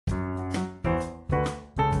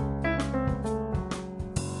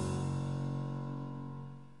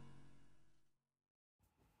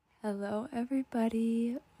Hello,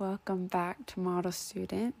 everybody. Welcome back to Model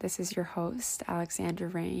Student. This is your host, Alexandra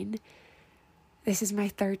Rain. This is my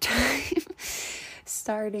third time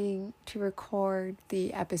starting to record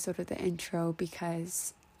the episode of the intro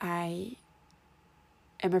because I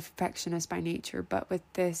am a perfectionist by nature, but with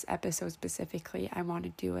this episode specifically, I want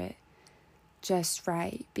to do it just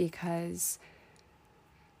right because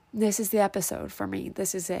this is the episode for me.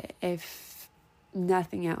 This is it. If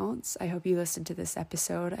nothing else, I hope you listen to this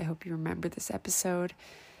episode. I hope you remember this episode.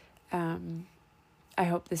 I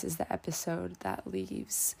hope this is the episode that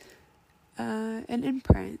leaves an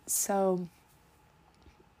imprint. So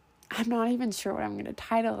I'm not even sure what I'm going to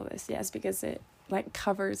title this, because it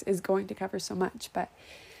is going to cover so much, but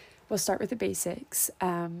we'll start with the basics.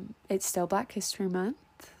 It's still Black History Month.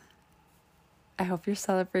 I hope you're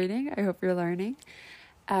celebrating. I hope you're learning.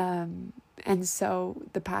 And so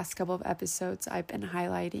the past couple of episodes, I've been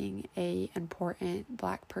highlighting an important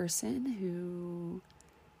Black person who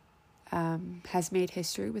has made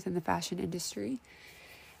history within the fashion industry.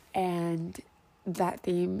 And that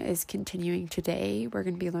theme is continuing today. We're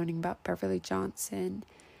going to be learning about Beverly Johnson.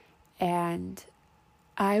 And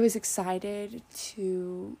I was excited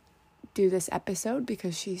to do this episode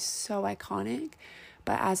because she's so iconic.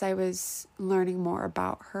 But as I was learning more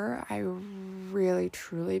about her, I really,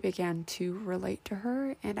 truly began to relate to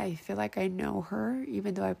her. And I feel like I know her,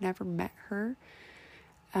 even though I've never met her.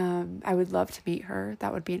 I would love to meet her.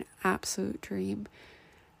 That would be an absolute dream.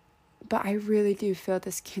 But I really do feel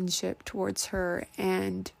this kinship towards her.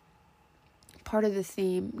 And part of the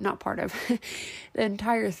theme, the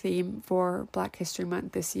entire theme for Black History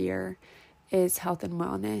Month this year is health and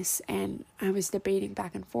wellness. And I was debating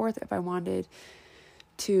back and forth if I wanted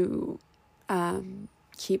to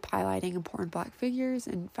keep highlighting important Black figures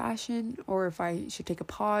in fashion, or if I should take a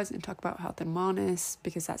pause and talk about health and wellness,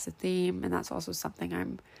 because that's a theme, and that's also something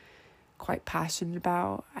I'm quite passionate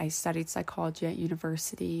about. I studied psychology at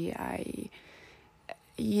university. I,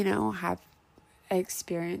 have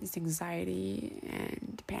experienced anxiety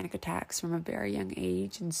and panic attacks from a very young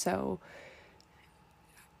age, and so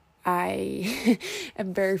I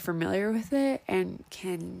am very familiar with it and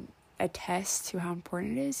can attest to how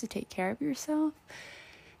important it is to take care of yourself.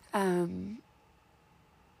 And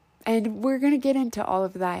we're going to get into all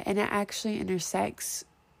of that, and it actually intersects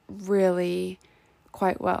really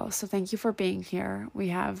quite well. So thank you for being here. We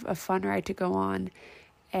have a fun ride to go on,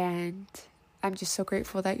 and I'm just so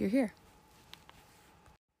grateful that you're here.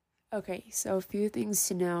 Okay, so a few things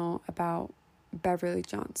to know about Beverly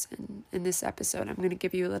Johnson. In this episode, I'm going to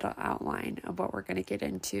give you a little outline of what we're going to get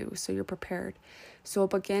into so you're prepared. So we'll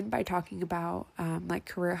begin by talking about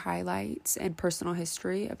career highlights and personal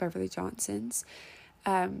history of Beverly Johnson's.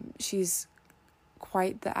 She's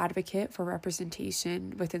quite the advocate for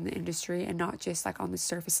representation within the industry, and not just on the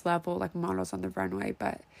surface level, like models on the runway,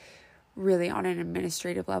 but really on an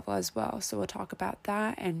administrative level as well. So we'll talk about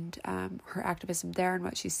that and her activism there and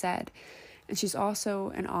what she said. And she's also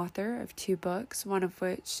an author of 2 books, one of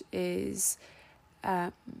which is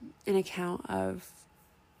an account of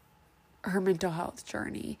her mental health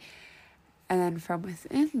journey. And then from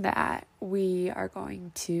within that, we are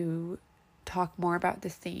going to talk more about the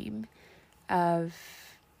theme of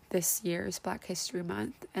this year's Black History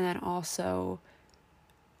Month. And then also,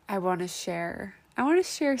 I want to share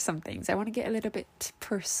some things. I want to get a little bit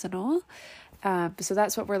personal. So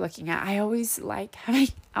that's what we're looking at. I always like having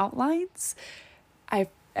outlines.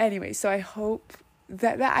 So I hope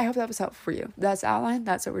that was helpful for you. That's outline.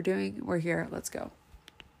 That's what we're doing. We're here. Let's go.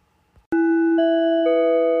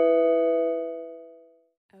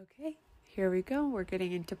 Okay, here we go. We're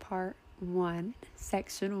getting into part 1,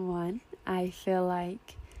 section 1. I feel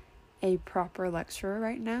like a proper lecturer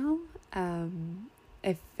right now.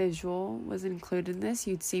 If visual was included in this,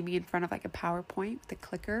 you'd see me in front of a PowerPoint with a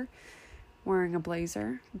clicker, wearing a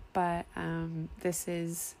blazer, but this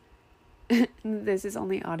is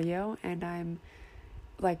only audio, and I'm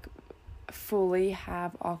fully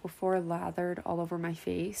have Aquaphor lathered all over my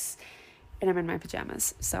face, and I'm in my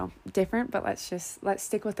pajamas. So different, but let's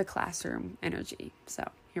stick with the classroom energy. So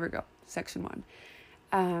here we go. Section 1.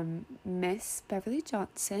 Miss Beverly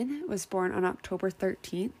Johnson was born on October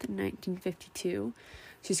 13th, 1952.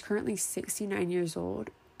 She's currently 69 years old,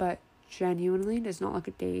 but genuinely does not look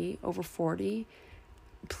a day over 40.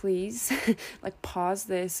 Please pause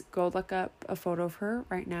this, go look up a photo of her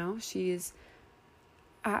right now. She is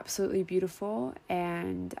absolutely beautiful,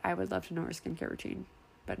 and I would love to know her skincare routine,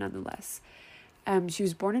 but nonetheless, she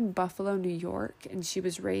was born in Buffalo, New York, and she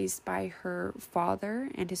was raised by her father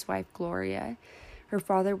and his wife Gloria. Her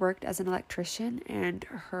father worked as an electrician, and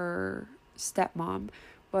her stepmom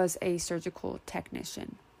was a surgical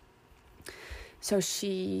technician. So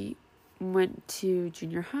she went to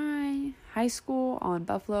junior high school, all in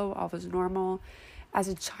Buffalo, all was normal. As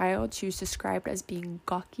a child, she was described as being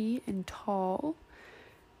gawky and tall.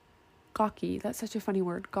 Gawky, that's such a funny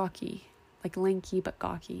word, gawky. Like lanky, but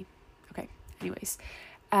gawky. Okay, anyways.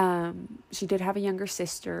 She did have a younger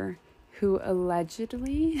sister who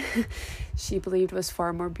allegedly she believed was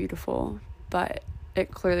far more beautiful, but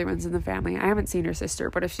it clearly runs in the family. I haven't seen her sister,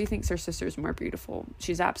 but if she thinks her sister is more beautiful,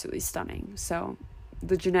 she's absolutely stunning. So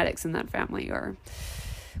the genetics in that family are,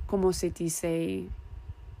 como se dice,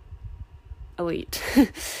 elite.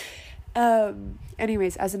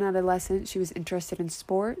 Anyways, as an adolescent, she was interested in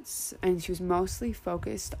sports, and she was mostly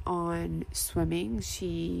focused on swimming.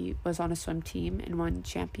 She was on a swim team and won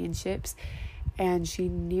championships, and she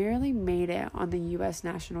nearly made it on the U.S.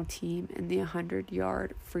 national team in the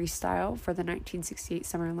 100-yard freestyle for the 1968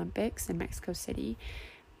 Summer Olympics in Mexico City,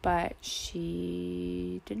 but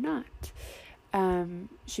she did not.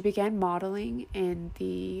 She began modeling in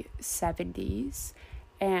the 70s,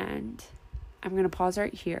 and I'm going to pause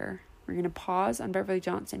right here. We're going to pause on Beverly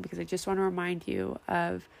Johnson because I just want to remind you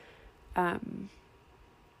of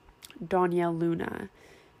Danielle Luna,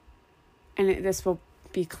 and this will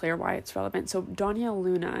be clear why it's relevant. So Danielle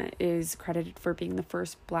Luna is credited for being the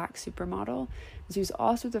first Black supermodel. She was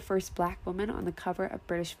also the first Black woman on the cover of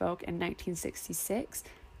British Vogue in 1966,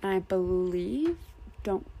 and I believe,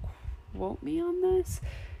 don't quote me on this,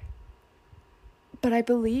 but I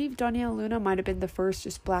believe Danielle Luna might have been the first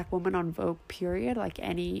just Black woman on Vogue, period. Like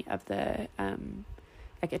any of the,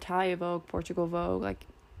 like Italia Vogue, Portugal Vogue, like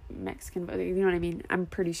Mexican Vogue, you know what I mean? I'm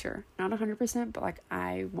pretty sure. Not 100%, but like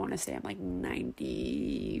I want to say I'm like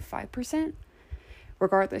 95%.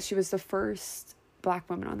 Regardless, she was the first Black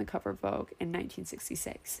woman on the cover of Vogue in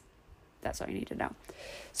 1966. That's all you need to know.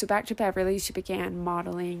 So back to Beverly, she began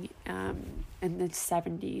modeling in the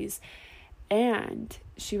 70s. And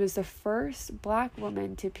she was the first Black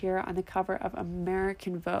woman to appear on the cover of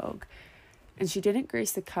American Vogue. And she didn't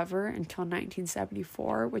grace the cover until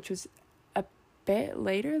 1974, which was a bit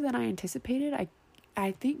later than I anticipated.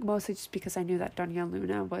 I think mostly just because I knew that Danielle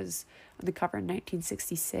Luna was on the cover in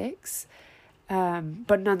 1966.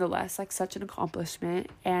 But nonetheless, like such an accomplishment.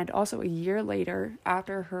 And also a year later,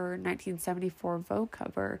 after her 1974 Vogue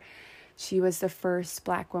cover, she was the first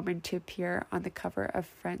Black woman to appear on the cover of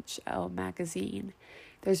French Elle magazine.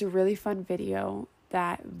 There's a really fun video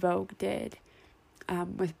that Vogue did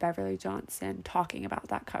with Beverly Johnson talking about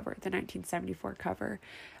that cover, the 1974 cover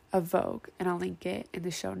of Vogue, and I'll link it in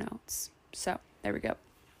the show notes. So there we go.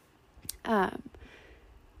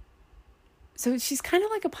 So she's kind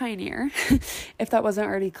of like a pioneer, if that wasn't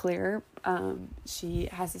already clear. She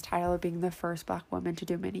has the title of being the first Black woman to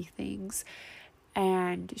do many things.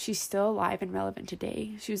 And she's still alive and relevant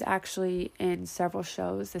today. She was actually in several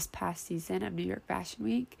shows this past season of New York Fashion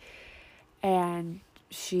Week. And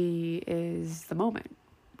she is the moment,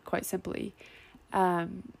 quite simply.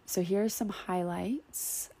 So here are some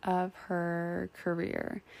highlights of her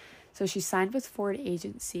career. So she signed with Ford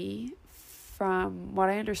Agency. From what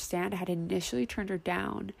I understand, had initially turned her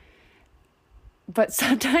down. But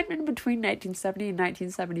sometime in between 1970 and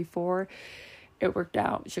 1974... it worked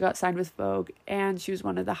out. She got signed with Vogue, and she was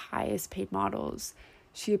one of the highest paid models.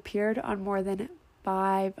 She appeared on more than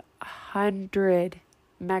 500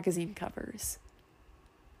 magazine covers.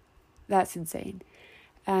 That's insane.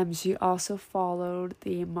 She also followed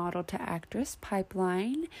the model to actress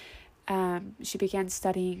pipeline. She began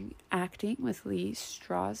studying acting with Lee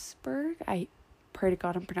Strasberg. I pray to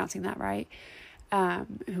God I'm pronouncing that right.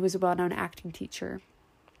 Who was a well-known acting teacher.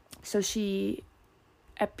 So she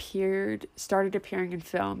started appearing in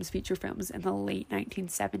feature films in the late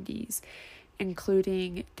 1970s,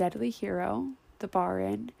 including Deadly Hero, The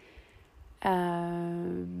Baron,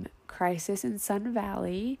 Crisis in Sun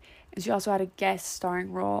Valley, and she also had a guest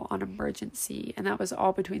starring role on Emergency, and that was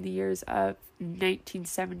all between the years of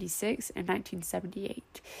 1976 and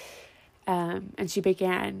 1978. And she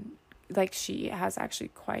began, like, she has actually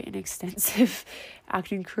quite an extensive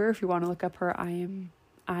acting career. If you want to look up her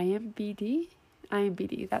IMDb,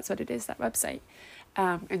 that's what it is, that website.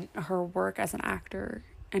 And her work as an actor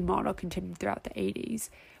and model continued throughout the 80s.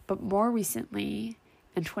 But more recently,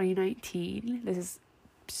 in 2019, this is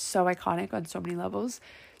so iconic on so many levels,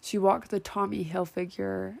 she walked the Tommy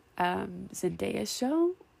Hilfiger Zendaya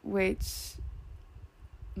show, which,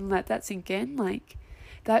 let that sink in, like,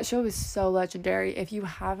 that show is so legendary. If you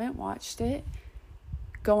haven't watched it,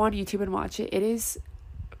 go on YouTube and watch it. It is,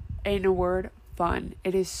 in a word, fun.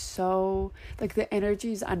 It is so, like, the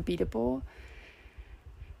energy is unbeatable.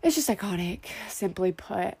 It's just iconic, simply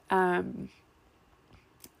put. And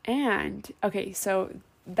okay, so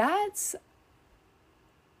that's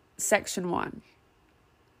section 1.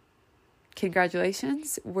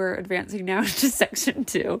 Congratulations. We're advancing now into section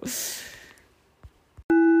 2.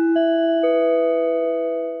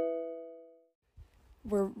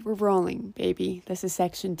 We're rolling, baby. This is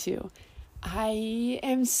section 2. I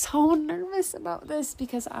am so nervous about this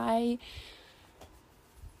because I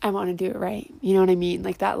want to do it right. You know what I mean?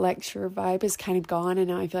 Like, that lecture vibe is kind of gone, and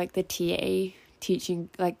now I feel like the TA teaching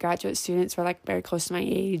like graduate students were like very close to my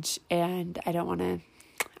age, and I don't want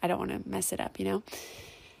to mess it up, you know?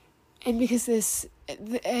 And because this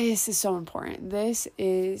is so important. This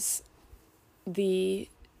is the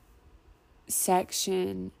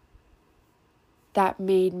section that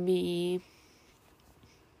made me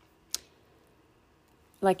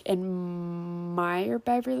like admire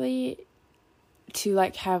Beverly, to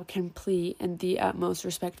like have complete and the utmost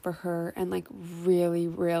respect for her, and like really,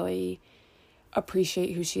 really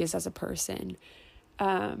appreciate who she is as a person.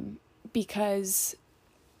 Because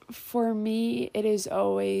for me, it is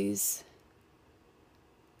always,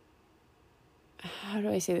 how do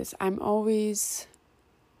I say this? I'm always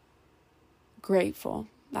grateful.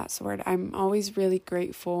 That's the word. I'm always really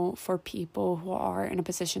grateful for people who are in a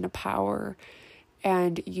position of power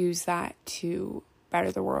and use that to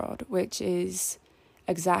better the world, which is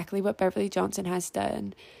exactly what Beverly Johnson has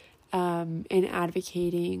done in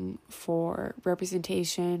advocating for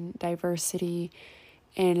representation, diversity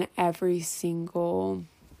in every single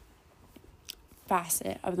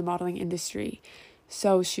facet of the modeling industry.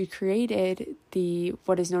 So she created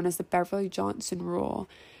what is known as the Beverly Johnson Rule,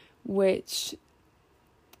 which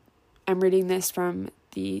I'm reading this from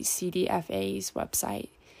the CDFA's website.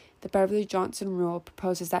 The Beverly Johnson Rule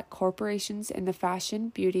proposes that corporations in the fashion,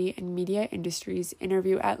 beauty, and media industries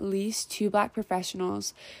interview at least 2 Black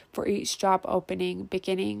professionals for each job opening,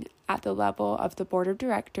 beginning at the level of the board of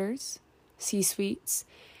directors, C-suites,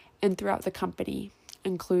 and throughout the company,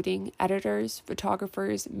 including editors,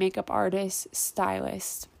 photographers, makeup artists,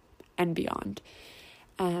 stylists, and beyond.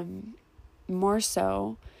 More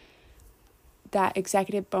so, that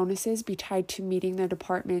executive bonuses be tied to meeting the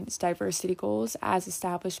department's diversity goals as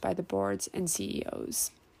established by the boards and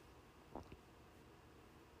CEOs.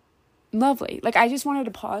 Lovely. Like, I just wanted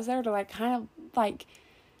to pause there to like kind of like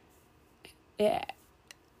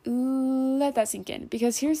let that sink in,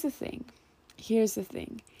 because here's the thing.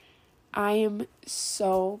 I am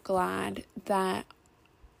so glad that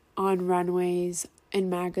on runways, in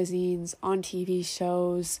magazines, on TV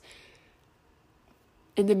shows,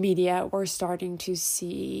 in the media, we're starting to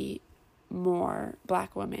see more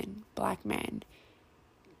Black women, Black men,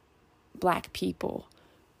 Black people.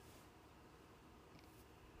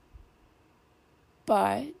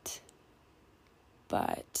 But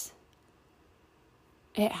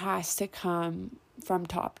it has to come from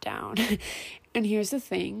top down. And here's the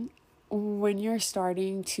thing. When you're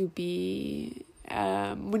starting to be,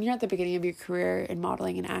 when you're at the beginning of your career in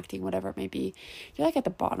modeling and acting, whatever it may be, you're like at the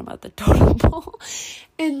bottom of the totem pole.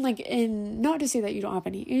 And like, not to say that you don't have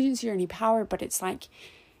any agency or any power, but it's like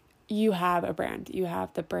you have a brand, you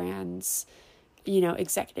have the brand's,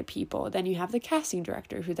 executive people. Then you have the casting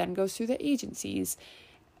director who then goes through the agencies.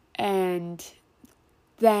 And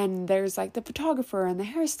then there's like the photographer and the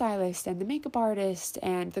hairstylist and the makeup artist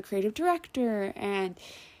and the creative director. And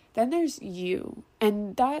then there's you.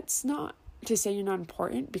 And that's not to say you're not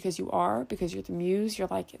important, because you are, because you're the muse, you're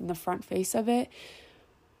like in the front face of it.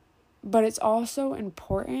 But it's also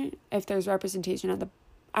important, if there's representation at the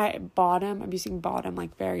bottom, I'm using bottom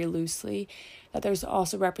like very loosely, that there's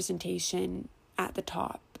also representation at the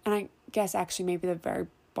top. And I guess actually maybe the very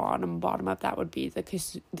bottom of that would be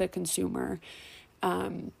the consumer.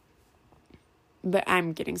 But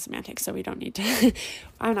I'm getting semantic, so we don't need to.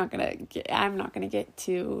 I'm not gonna get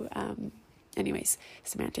too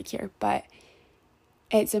semantic here. But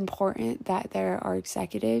it's important that there are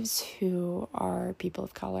executives who are people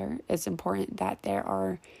of color. It's important that there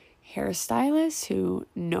are hairstylists who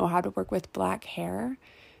know how to work with Black hair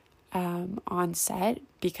on set,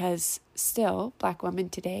 because still Black women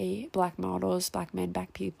today, Black models, Black men,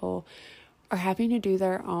 Black people are having to do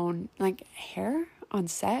their own like hair on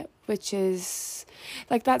set, which is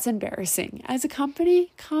like, that's embarrassing. As a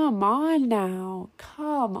company, come on now.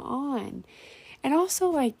 And also,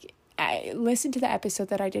 like, I listened to the episode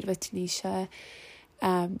that I did with Tanisha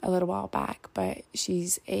a little while back, but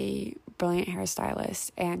she's a brilliant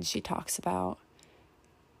hairstylist, and she talks about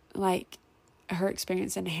like her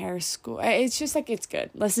experience in hair school. It's just like, it's good.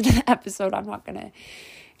 Listen to the episode. I'm not gonna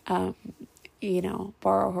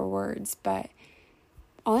borrow her words, but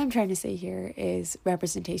all I'm trying to say here is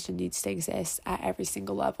representation needs to exist at every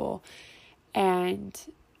single level. And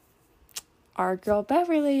our girl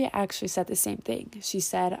Beverly actually said the same thing. She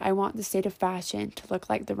said, "I want the state of fashion to look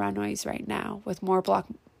like the runways right now, with more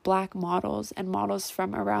black models and models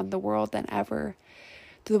from around the world than ever.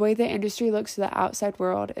 The way the industry looks to the outside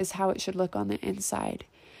world is how it should look on the inside.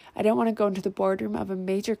 I don't want to go into the boardroom of a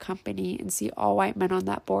major company and see all white men on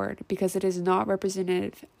that board, because it is not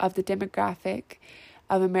representative of the demographic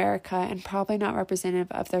of America and probably not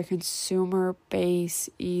representative of their consumer base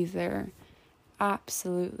either."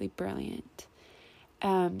 Absolutely brilliant.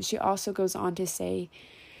 She also goes on to say,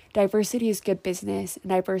 diversity is good business, and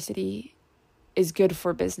diversity is good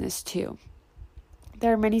for business too.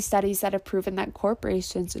 There are many studies that have proven that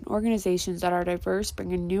corporations and organizations that are diverse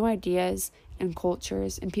bring in new ideas and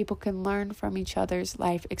cultures, and people can learn from each other's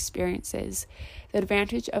life experiences. The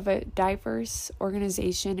advantage of a diverse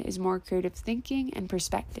organization is more creative thinking and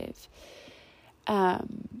perspective.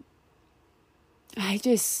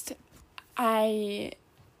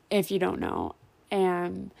 If you don't know,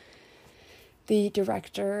 am the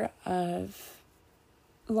director of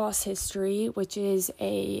Lost History, which is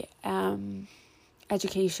a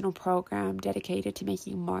educational program dedicated to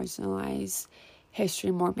making marginalized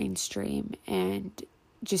history more mainstream and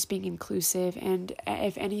just being inclusive. And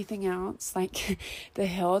if anything else, like the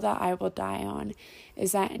hill that I will die on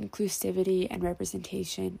is that inclusivity and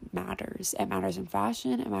representation matters. It matters in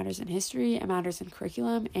fashion, it matters in history, it matters in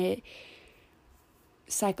curriculum. It,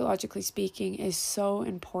 psychologically speaking, is so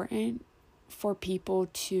important for people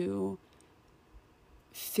to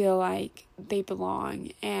feel like they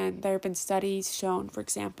belong. And there have been studies shown, for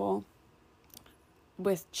example,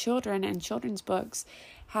 with children and children's books,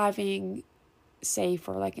 having, say,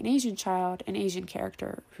 for like an Asian child, an Asian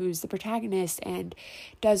character who's the protagonist and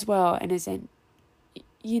does well and isn't,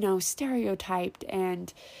 stereotyped.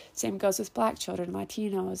 And same goes with Black children,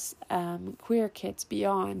 Latinos, queer kids,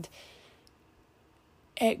 beyond.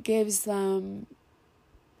 It does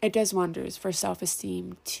wonders for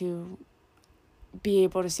self-esteem to be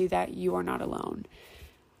able to see that you are not alone.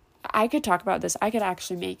 I could talk about this. I could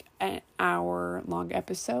actually make an hour-long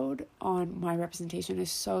episode on why representation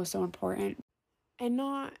is so, so important. And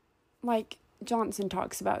not, like, Johnson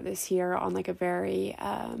talks about this here on, like, a very,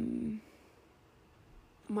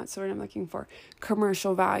 what's the word I'm looking for?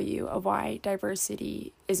 Commercial value of why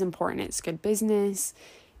diversity is important. It's good business.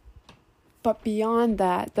 But beyond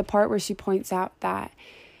that, the part where she points out that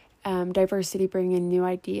diversity bringing in new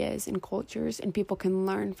ideas and cultures, and people can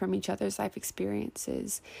learn from each other's life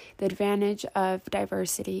experiences. The advantage of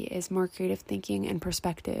diversity is more creative thinking and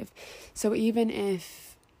perspective. So even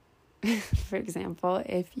if, for example,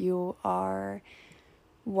 if you are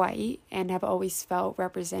white and have always felt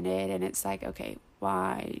represented, and it's like, okay,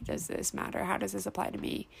 why does this matter? How does this apply to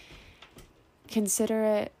me?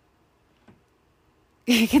 Consider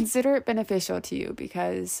it beneficial to you,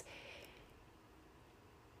 because,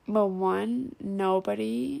 well, one,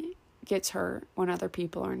 nobody gets hurt when other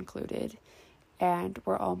people are included, and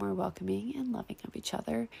we're all more welcoming and loving of each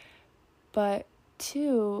other. But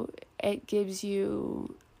two, it gives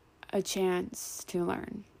you a chance to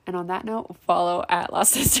learn. And on that note, follow at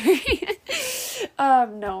Lost History.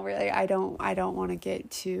 No, really, I don't want to get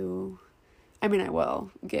too, I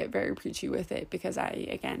will get very preachy with it, because I,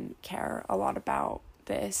 again, care a lot about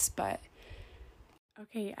this. But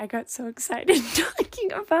okay, I got so excited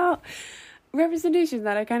talking about representation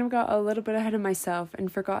that I kind of got a little bit ahead of myself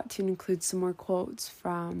and forgot to include some more quotes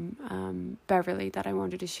from Beverly that I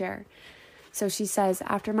wanted to share. So she says,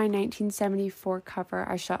 after my 1974 cover,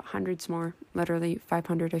 I shot hundreds more, literally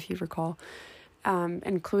 500 if you recall,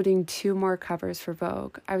 including 2 more covers for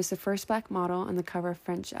Vogue. I was the first Black model on the cover of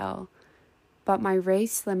French Elle, but my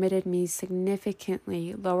race limited me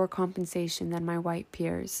significantly lower compensation than my white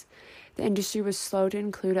peers. The industry was slow to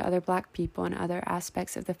include other Black people in other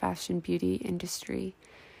aspects of the fashion beauty industry.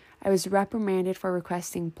 I was reprimanded for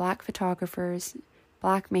requesting Black photographers,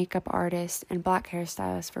 Black makeup artists, and Black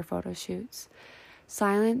hairstylists for photo shoots.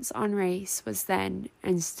 Silence on race was then,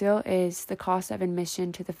 and still is, the cost of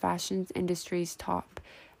admission to the fashion industry's top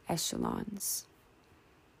echelons.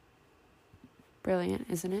 Brilliant,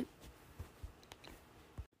 isn't it?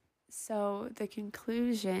 So the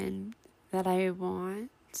conclusion that I want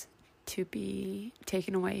to be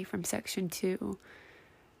taken away from section 2,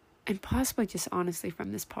 and possibly just honestly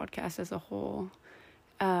from this podcast as a whole,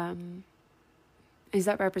 is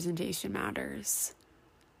that representation matters.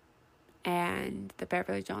 And the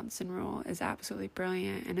Beverly Johnson rule is absolutely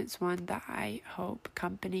brilliant, and it's one that I hope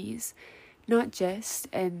companies, not just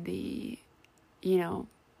in the,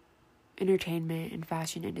 entertainment and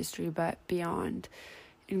fashion industry, but beyond,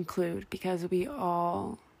 include, because we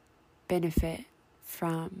all benefit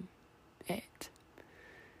from it.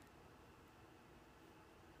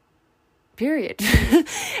 period.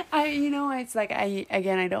 It's like,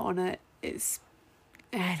 I don't want to,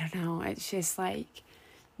 I don't know. It's just like,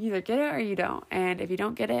 you either get it or you don't. And if you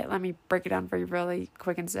don't get it, let me break it down for you really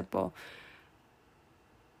quick and simple.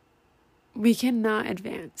 We cannot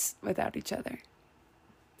advance without each other.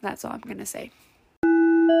 That's all I'm going to say.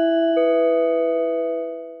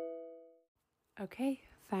 Okay,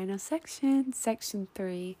 final section. Section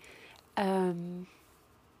 3.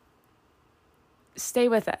 Stay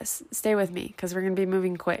with us. Stay with me, because we're going to be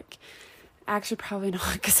moving quick. Actually, probably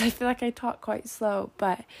not, because I feel like I talk quite slow.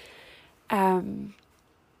 But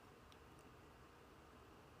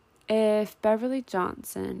if Beverly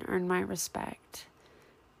Johnson earned my respect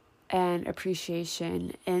and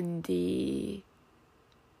appreciation in the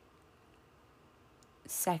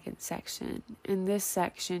second section, in this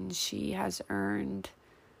section she has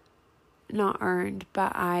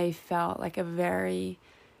but I felt like a very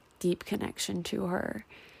deep connection to her,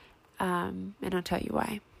 and I'll tell you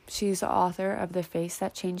why. She's the author of The Face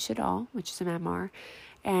That Changed It All, which is a memoir,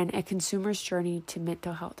 and A Consumer's Journey to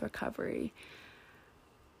Mental Health Recovery.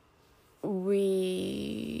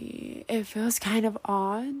 It feels kind of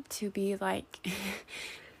odd to be like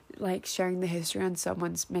sharing the history on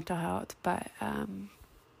someone's mental health, but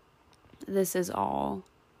these are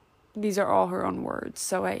all her own words,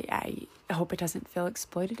 so I hope it doesn't feel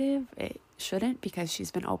exploitative. It shouldn't, because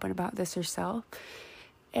she's been open about this herself,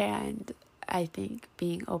 and I think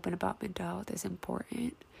being open about mental health is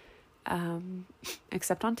important,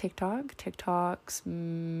 except on TikTok. TikTok's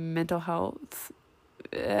mental health,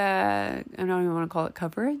 I don't even want to call it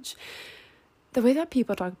coverage. The way that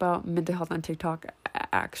people talk about mental health on TikTok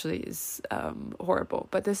actually is horrible,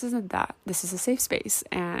 but this isn't that. This is a safe space,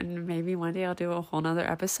 and maybe one day I'll do a whole nother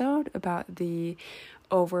episode about the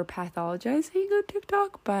over pathologizing on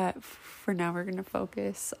TikTok, but for now we're going to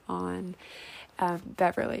focus on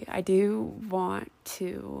Beverly. I do want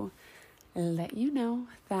to let you know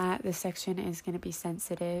that this section is going to be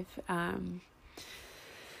sensitive.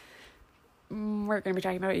 We're going to be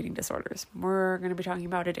talking about eating disorders. We're going to be talking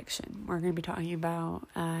about addiction. We're going to be talking about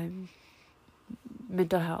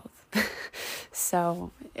mental health.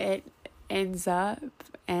 So it ends up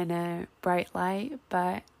in a bright light,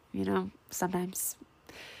 but, sometimes,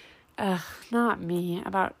 not me,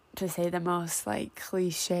 about to say the most,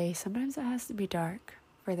 cliche, sometimes it has to be dark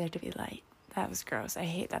for there to be light. That was gross. I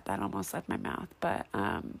hate that almost left my mouth, but,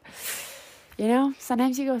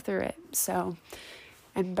 sometimes you go through it. So,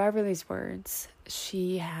 in Beverly's words,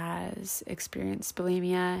 she has experienced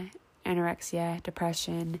bulimia, anorexia,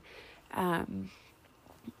 depression.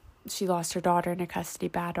 She lost her daughter in a custody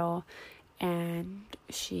battle, and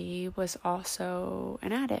she was also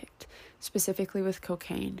an addict, specifically with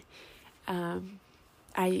cocaine.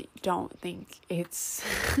 I don't think it's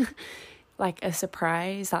a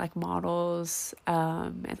surprise that models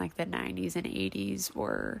in the 90s and 80s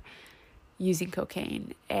were using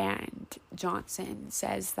cocaine, and Johnson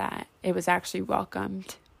says that it was actually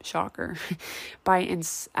welcomed, shocker, by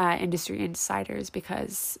industry insiders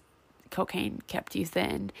because cocaine kept you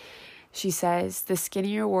thin. She says, the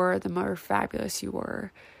skinnier you were, the more fabulous you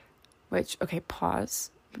were, which, okay, pause,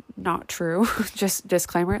 not true. Just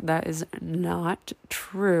disclaimer, that is not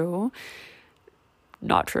true.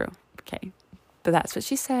 Not true. Okay. But that's what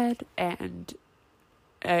she said, and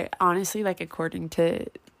honestly, according to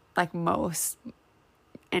most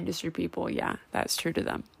industry people, yeah, that's true to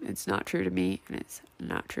them. It's not true to me, and it's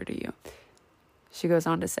not true to you. She goes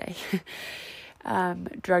on to say,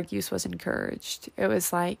 drug use was encouraged. It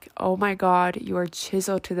was oh my God, you are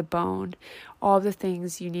chiseled to the bone. All the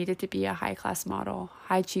things you needed to be a high-class model,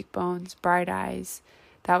 high cheekbones, bright eyes,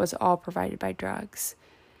 that was all provided by drugs.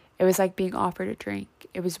 It was like being offered a drink.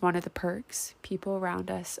 It was one of the perks. People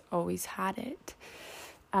around us always had it.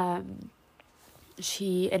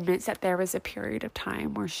 She admits that there was a period of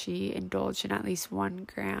time where she indulged in at least 1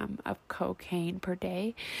 gram of cocaine per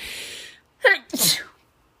day.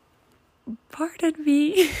 Pardon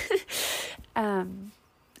me. Oh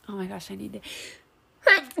my gosh, I need to.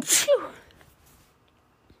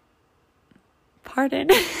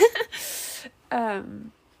 Pardon.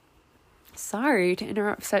 Sorry to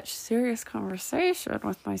interrupt such serious conversation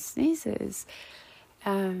with my sneezes.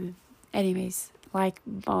 Anyways, like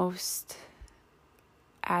most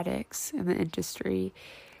addicts in the industry,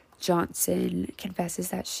 Johnson confesses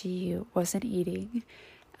that she wasn't eating,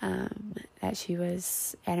 that she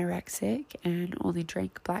was anorexic and only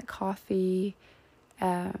drank black coffee,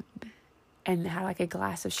 and had a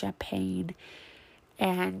glass of champagne.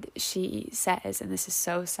 And she says, and this is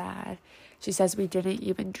so sad, she says, we didn't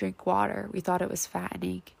even drink water. We thought it was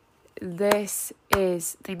fattening. This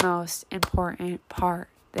is the most important part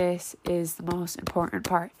this is the most important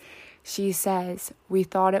part. She says, "We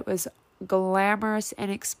thought it was glamorous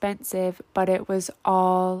and expensive, but it was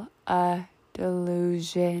all a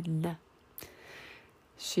delusion."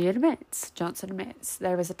 Johnson admits,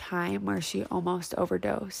 there was a time where she almost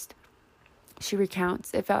overdosed. She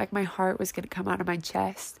recounts, "It felt like my heart was going to come out of my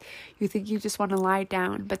chest. You think you just want to lie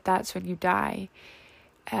down, but that's when you die."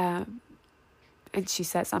 And she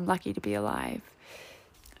says, "I'm lucky to be alive."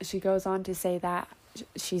 She goes on to say that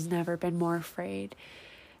she's never been more afraid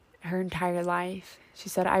her entire life. She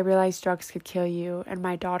said, "I realized drugs could kill you, and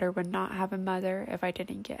my daughter would not have a mother if I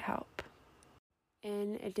didn't get help."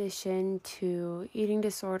 In addition to eating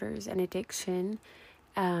disorders and addiction,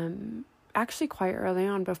 actually quite early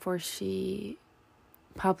on, before she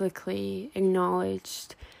publicly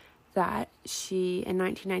acknowledged that she, in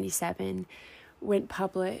 1997, went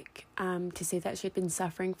public to say that she had been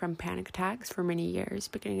suffering from panic attacks for many years,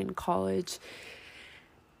 beginning in college.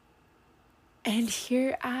 And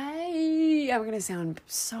here I'm going to sound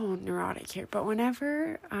so neurotic here, but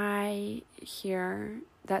whenever I hear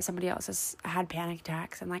that somebody else has had panic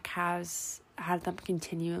attacks and like has had them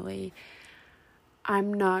continually,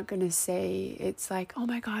 I'm not going to say it's like, "Oh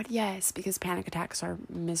my God, yes," because panic attacks are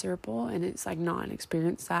miserable and it's like not an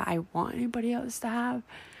experience that I want anybody else to have.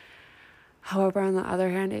 However, on the other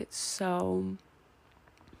hand, it's so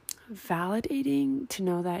validating to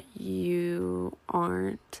know that you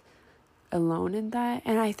aren't alone in that.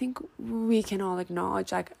 And I think we can all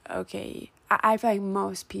acknowledge, like, okay, I feel like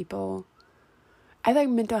most people, I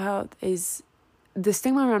think mental health is, the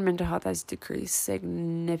stigma around mental health has decreased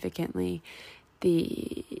significantly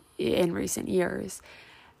in recent years.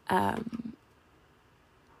 I'm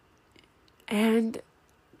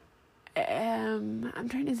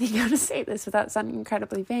trying to think how to say this without sounding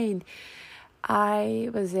incredibly vain. I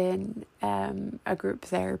was in a group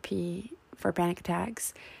therapy for panic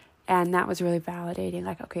attacks, and that was really validating.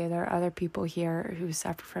 Like, okay, there are other people here who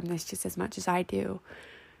suffer from this just as much as I do.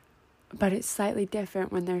 But it's slightly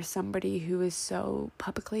different when there's somebody who is so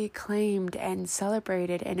publicly acclaimed and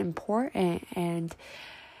celebrated and important and,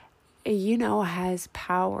 has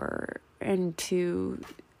power, and to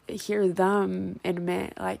hear them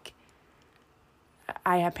admit, like,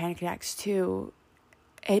 I have panic attacks too,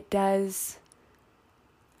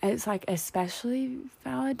 it's like especially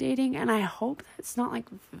validating. And I hope that's not like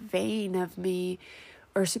vain of me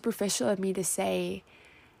or superficial of me to say.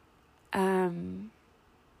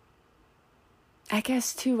 I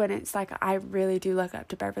guess too, when it's like, I really do look up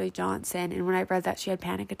to Beverly Johnson, and when I read that she had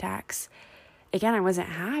panic attacks, again, I wasn't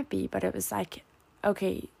happy, but it was like,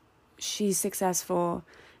 okay, she's successful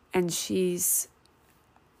and she's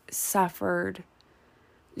suffered,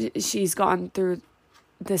 she's gone through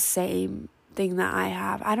the same thing that I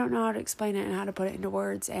have. I don't know how to explain it and how to put it into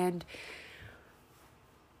words, and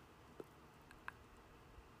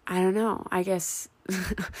I don't know, I guess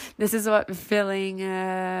this is what feeling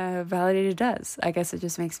validated does. I guess it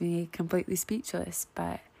just makes me completely speechless,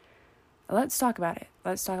 but let's talk about it.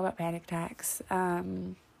 Let's talk about panic attacks. I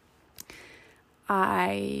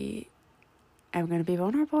am going to be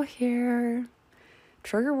vulnerable here.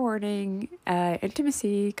 Trigger warning,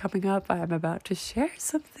 intimacy coming up. I'm about to share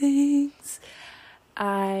some things.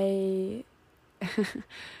 I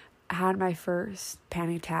had my first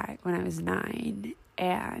panic attack when I was 9,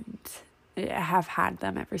 and I have had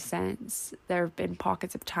them ever since. There have been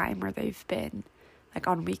pockets of time where they've been like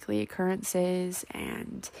on weekly occurrences,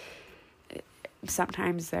 and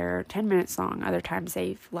sometimes they're 10 minutes long. Other times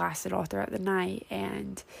they've lasted all throughout the night.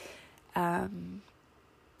 And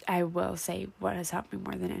I will say what has helped me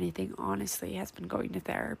more than anything, honestly, has been going to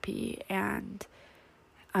therapy and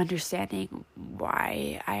understanding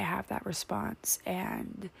why I have that response,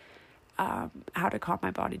 and how to calm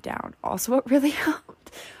my body down. Also, what really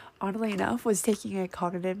helped, oddly enough, was taking a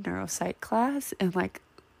cognitive neuropsych class and like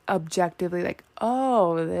objectively like,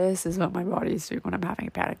 oh, this is what my body is doing when I'm having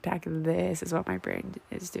a panic attack. This is what my brain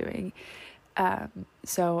is doing.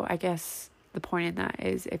 So I guess the point in that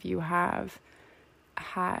is, if you have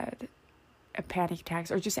had a panic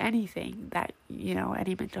attacks or just anything that,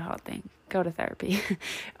 any mental health thing, go to therapy.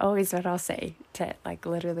 Always what I'll say to like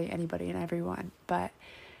literally anybody and everyone. But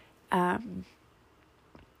I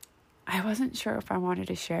wasn't sure if I wanted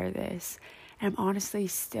to share this, and I'm honestly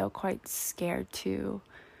still quite scared too.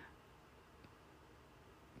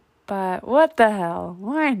 But what the hell?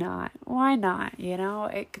 Why not?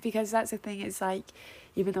 Because that's the thing, is like,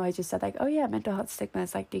 even though I just said like, oh yeah, mental health stigma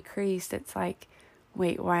is like decreased, it's like,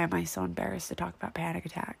 wait, why am I so embarrassed to talk about panic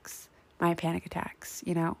attacks? My panic attacks,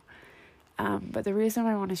 But the reason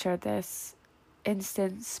I want to share this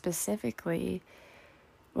instance specifically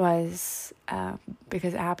was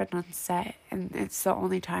because it happened on set, and it's the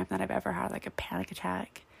only time that I've ever had like a panic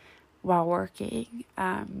attack while working,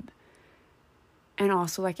 and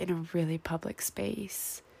also like in a really public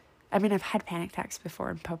space. I mean, I've had panic attacks before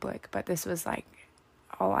in public, but this was like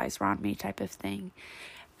all eyes were on me type of thing.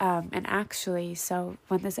 And actually, so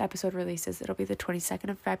when this episode releases, it'll be the 22nd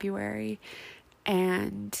of February,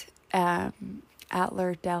 and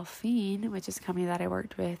Atelier Delphine, which is a company that I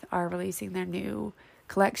worked with, are releasing their new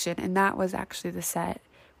collection, and that was actually the set,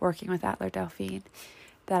 working with Atelier Delphine,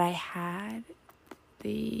 that I had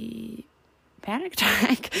the panic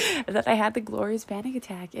attack, that I had the glorious panic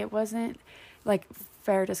attack. It wasn't, like,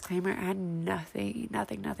 fair disclaimer, it had nothing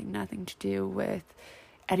to do with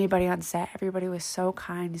anybody on set. Everybody was so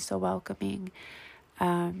kind, so welcoming.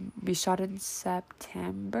 We shot in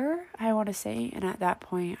September, I want to say, and at that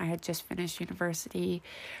point I had just finished university.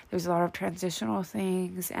 There was a lot of transitional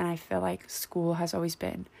things, and I feel like school has always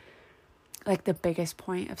been like the biggest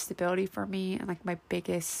point of stability for me, and like my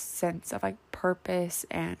biggest sense of like purpose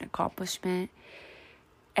and accomplishment.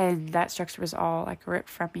 And that structure was all like ripped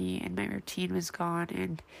from me, and my routine was gone,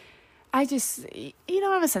 and I just,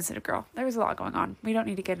 I'm a sensitive girl. There was a lot going on. We don't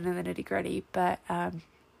need to get into the nitty gritty, but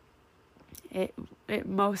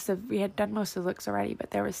we had done most of the looks already,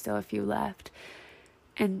 but there was still a few left.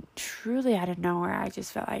 And truly out of nowhere, I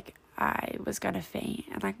just felt like I was gonna faint,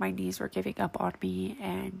 and like my knees were giving up on me.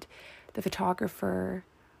 And the photographer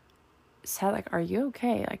said, like, "Are you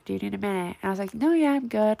okay? Like, do you need a minute?" And I was like, "No, yeah, I'm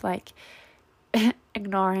good." Like,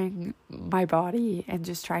 ignoring my body and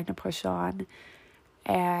just trying to push on.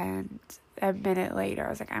 And a minute later, I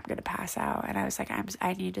was like, "I'm gonna pass out," and I was like,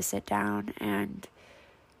 I need to sit down and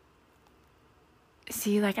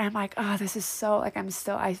see, like, I'm like, oh, this is so, like, I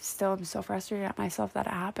still am so frustrated at myself that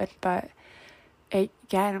it happened. But it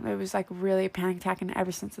was like really a panic attack in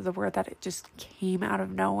every sense of the word, that it just came out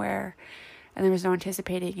of nowhere, and there was no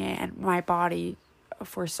anticipating it. And my body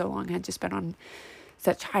for so long had just been on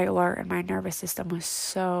such high alert, and my nervous system was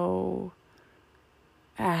so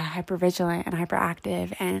hypervigilant and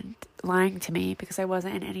hyperactive and lying to me, because I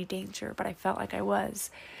wasn't in any danger, but I felt like I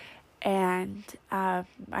was. And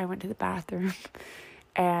I went to the bathroom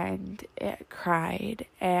and cried.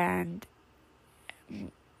 And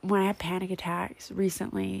when I had panic attacks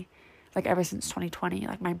recently, like ever since 2020,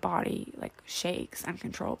 like my body like shakes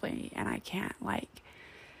uncontrollably, and I can't like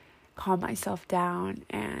calm myself down,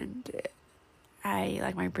 and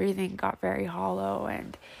my breathing got very hollow,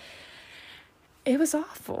 and it was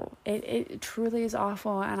awful. It truly is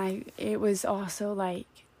awful. And it was also like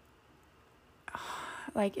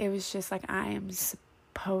it was just like, I am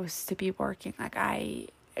supposed to be working. Like, I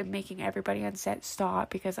am making everybody on set stop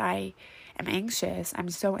because I am anxious. I'm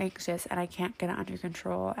so anxious, and I can't get it under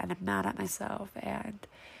control, and I'm mad at myself. And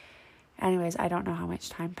anyways, I don't know how much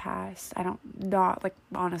time passed.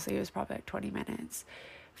 Honestly, it was probably like 20 minutes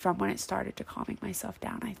from when it started to calming myself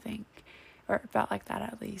down, I think, or it felt like that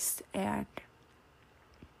at least. And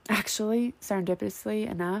actually, serendipitously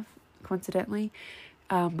enough, coincidentally,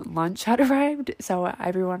 lunch had arrived, so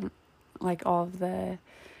everyone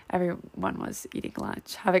was eating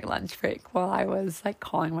lunch, having lunch break, while I was like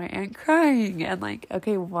calling my aunt, crying, and like,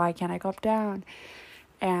 okay, why can't I go down?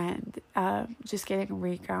 And just getting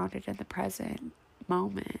regrounded in the present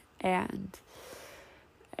moment. And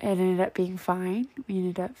it ended up being fine. We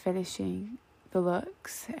ended up finishing the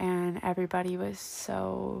looks, and everybody was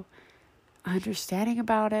so understanding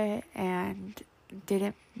about it, and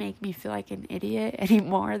didn't make me feel like an idiot any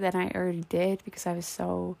more than I already did, because I was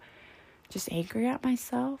so just angry at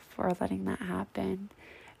myself for letting that happen.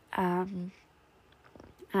 I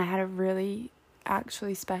had a really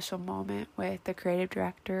actually special moment with the creative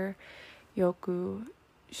director, Yoku.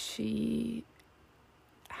 She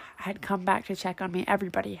had come back to check on me.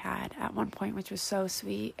 Everybody had at one point, which was so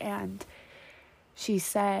sweet. And she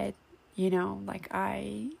said,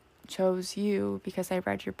 I chose you because I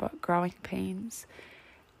read your book, Growing Pains,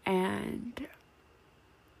 and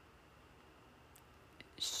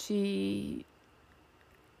she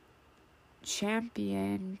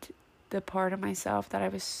championed the part of myself that I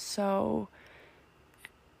was so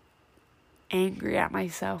angry at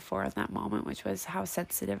myself for in that moment, which was how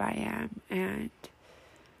sensitive I am. And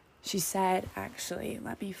she said, actually,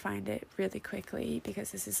 let me find it really quickly,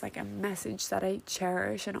 because this is like a message that I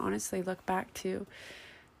cherish and honestly look back to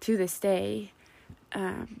this day.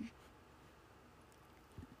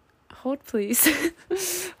 Hold, please.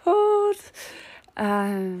 Hold.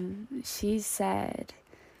 She said,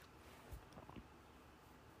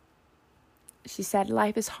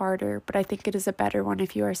 life is harder, but I think it is a better one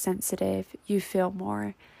if you are sensitive. You feel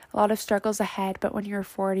more. A lot of struggles ahead, but when you're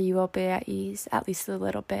 40, you will be at ease, at least a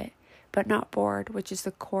little bit, but not bored, which is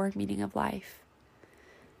the core meaning of life.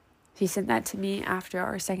 She sent that to me after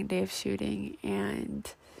our second day of shooting,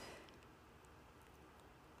 and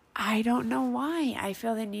I don't know why I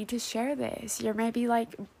feel the need to share this. You're maybe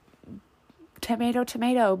like,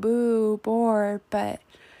 tomato, boo, bored, but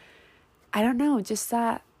I don't know, just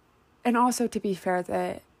that. And also, to be fair,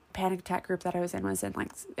 the panic attack group that I was in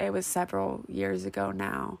it was several years ago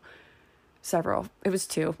now. It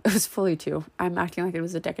was fully 2. I'm acting like it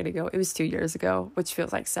was a decade ago. It was 2 years ago, which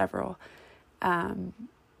feels like several.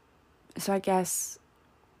 So I guess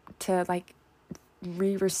to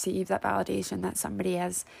receive that validation that somebody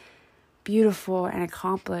as beautiful and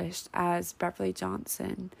accomplished as Beverly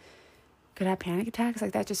Johnson could have panic attacks,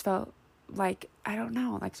 that just felt like, I don't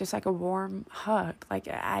know, just like a warm hug.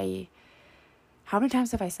 How many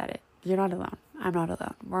times have I said it? You're not alone. I'm not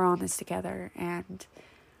alone. We're on this together. And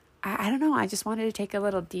I don't know, I just wanted to take a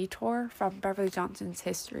little detour from Beverly Johnson's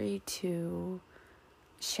history to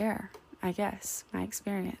share, I guess, my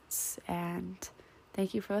experience. And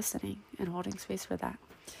thank you for listening and holding space for that.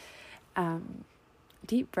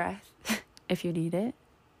 Deep breath if you need it.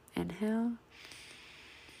 Inhale.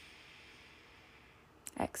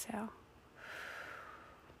 Exhale.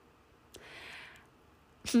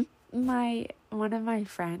 One of my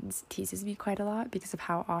friends teases me quite a lot because of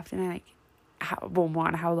how often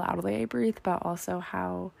how loudly I breathe, but also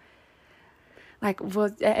how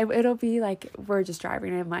it'll be we're just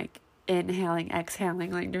driving and I'm inhaling,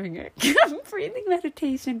 exhaling, doing a breathing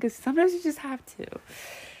meditation, because sometimes you just have to.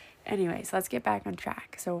 Anyways, let's get back on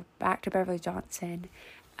track. So back to Beverly Johnson.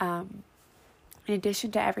 In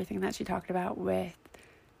addition to everything that she talked about with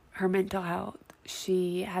her mental health,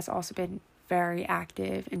 she has also been very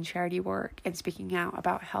active in charity work and speaking out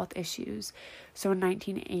about health issues. So in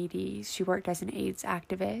 1980s, she worked as an AIDS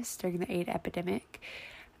activist during the AIDS epidemic.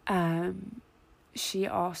 She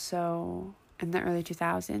also, in the early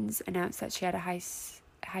 2000s, announced that she had a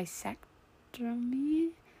hysterectomy.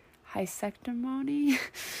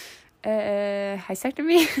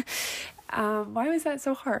 Why was that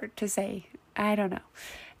so hard to say? I don't know.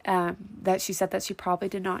 That she said that she probably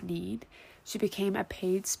did not need. She became a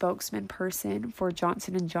paid spokesman person for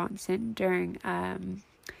Johnson & Johnson during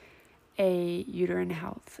a uterine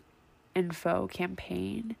health info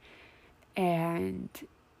campaign. And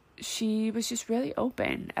she was just really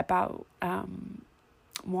open about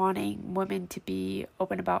wanting women to be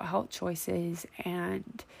open about health choices,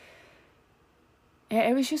 and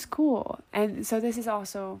it was just cool. And so this is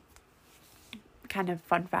also kind of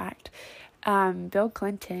fun fact. Bill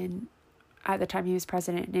Clinton, at the time he was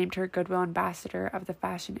president, named her Goodwill Ambassador of the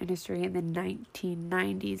fashion industry in the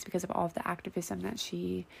 1990s because of all of the activism that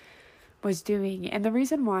she was doing. And the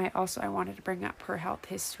reason why also I wanted to bring up her health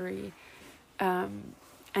history,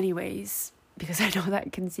 anyways, because I know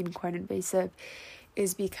that can seem quite invasive,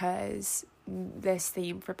 is because this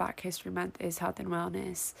theme for Black History Month is health and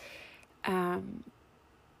wellness,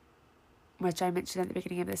 which I mentioned at the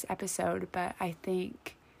beginning of this episode. But I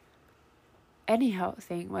think any health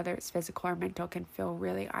thing, whether it's physical or mental, can feel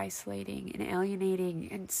really isolating and alienating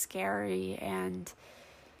and scary, and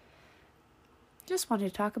just wanted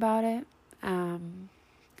to talk about it. I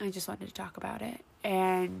just wanted to talk about it,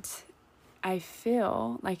 and I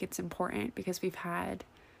feel like it's important because we've had,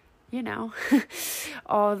 we've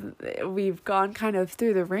gone kind of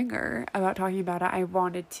through the ringer about talking about it. I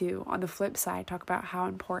wanted to, on the flip side, talk about how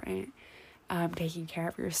important taking care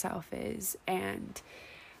of yourself is. And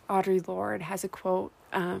Audre Lorde has a quote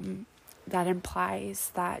that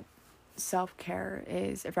implies that self-care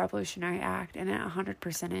is a revolutionary act, and it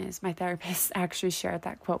 100% is. My therapist actually shared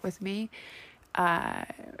that quote with me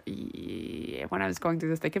when I was going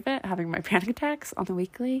through the thick of it, having my panic attacks on the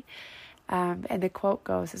weekly. And the quote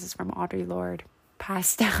goes, this is from Audre Lorde,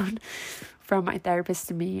 passed down from my therapist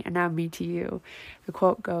to me, and now me to you. The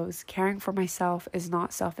quote goes, caring for myself is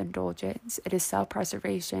not self-indulgence, it is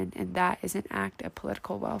self-preservation, and that is an act of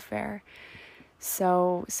political welfare.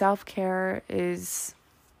 So self-care is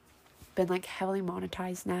been heavily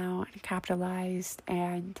monetized now and capitalized.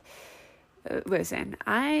 And listen,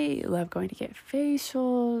 I love going to get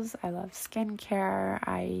facials. I love skincare.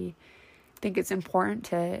 I think it's important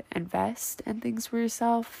to invest in things for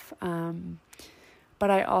yourself. But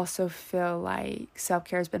I also feel like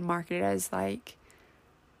self-care has been marketed as buy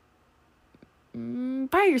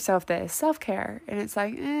yourself this, self-care. And it's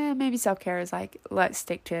maybe self-care is let's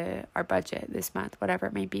stick to our budget this month, whatever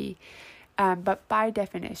it may be. But by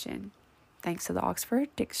definition, thanks to the Oxford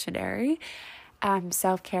Dictionary,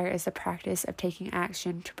 self-care is the practice of taking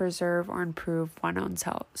action to preserve or improve one's own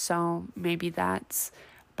health. So maybe that's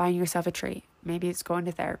buying yourself a treat. Maybe it's going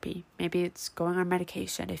to therapy. Maybe it's going on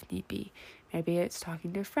medication if need be. Maybe it's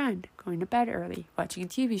talking to a friend, going to bed early, watching a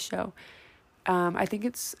TV show. I think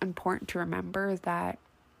it's important to remember that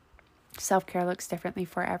self-care looks differently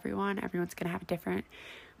for everyone. Everyone's going to have a different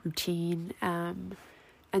routine. And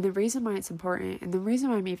the reason why it's important, and the reason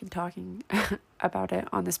why I'm even talking about it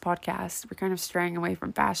on this podcast, we're kind of straying away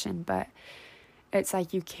from fashion, but it's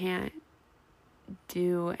like you can't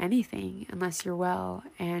do anything unless you're well.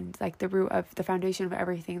 And like the root of the foundation of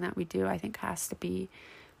everything that we do, I think, has to be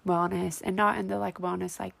wellness, and not in the like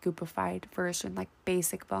wellness like goopified version, like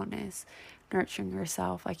basic wellness, nurturing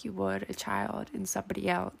yourself like you would a child and somebody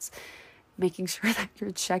else, making sure that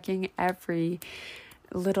you're checking every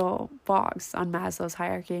little box on Maslow's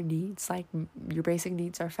hierarchy of needs. Like your basic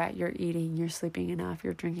needs are fed, you're eating, you're sleeping enough,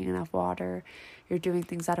 you're drinking enough water, you're doing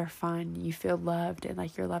things that are fun, you feel loved, and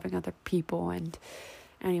like you're loving other people. And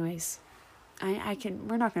anyways,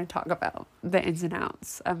 we're not going to talk about the ins and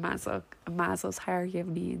outs of Maslow's hierarchy of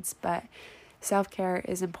needs, but self-care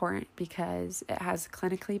is important because it has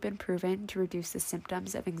clinically been proven to reduce the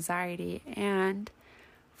symptoms of anxiety, and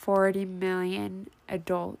 40 million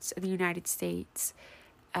adults in the United States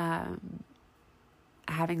have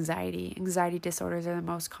anxiety. Anxiety disorders are the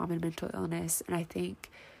most common mental illness, and I think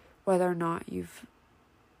whether or not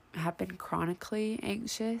have been chronically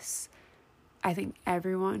anxious, I think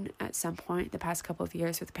everyone at some point the past couple of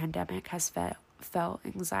years with the pandemic has felt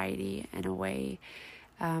anxiety in a way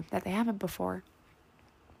that they haven't before.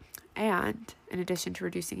 And in addition to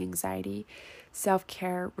reducing anxiety,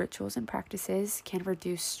 self-care rituals and practices can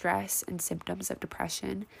reduce stress and symptoms of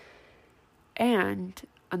depression. And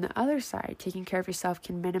on the other side, taking care of yourself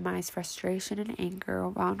can minimize frustration and anger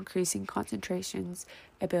while increasing concentrations,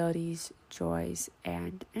 abilities, joys,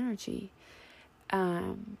 and energy.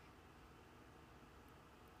 And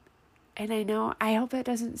I hope it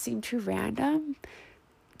doesn't seem too random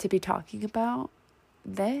to be talking about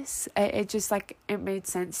this. It just like, it made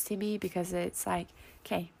sense to me because it's like,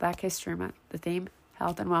 okay, Black History Month, the theme,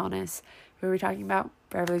 health and wellness. Who are we talking about?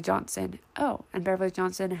 Beverly Johnson. Oh, and Beverly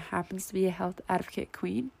Johnson happens to be a health advocate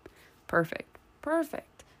queen. Perfect.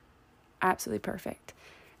 Absolutely perfect.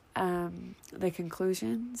 The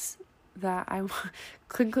conclusions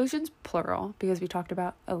conclusions plural, because we talked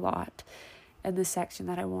about a lot. And the section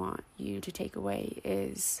that I want you to take away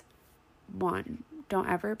is 1, don't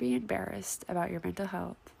ever be embarrassed about your mental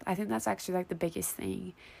health. I think that's actually like the biggest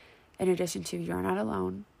thing. In addition to you're not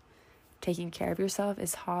alone. Taking care of yourself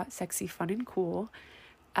is hot, sexy, fun, and cool.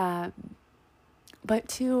 But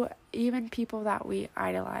 2, even people that we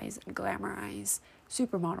idolize and glamorize,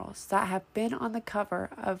 supermodels that have been on the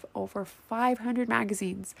cover of over 500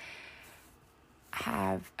 magazines,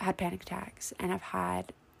 have had panic attacks and have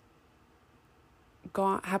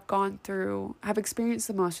experienced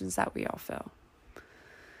the emotions that we all feel.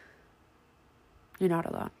 You're not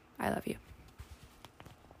alone. I love you.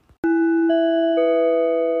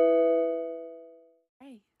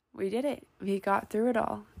 Hey, we did it. We got through it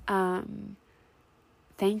all.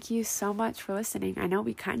 Thank you so much for listening. I know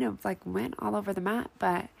we kind of like went all over the map,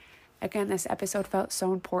 but again, this episode felt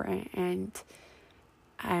so important and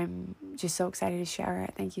I'm just so excited to share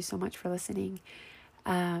it. Thank you so much for listening.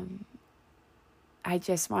 I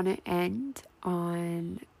just want to end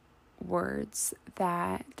on words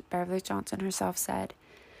that Beverly Johnson herself said.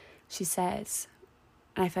 She says,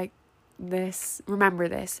 and I feel like remember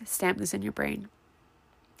this, stamp this in your brain.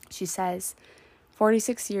 She says,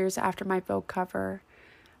 46 years after my Vogue cover,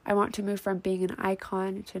 I want to move from being an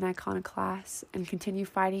icon to an iconoclast and continue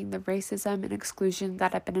fighting the racism and exclusion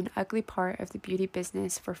that have been an ugly part of the beauty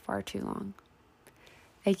business for far too long.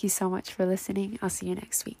 Thank you so much for listening. I'll see you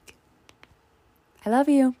next week. I love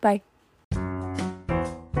you. Bye.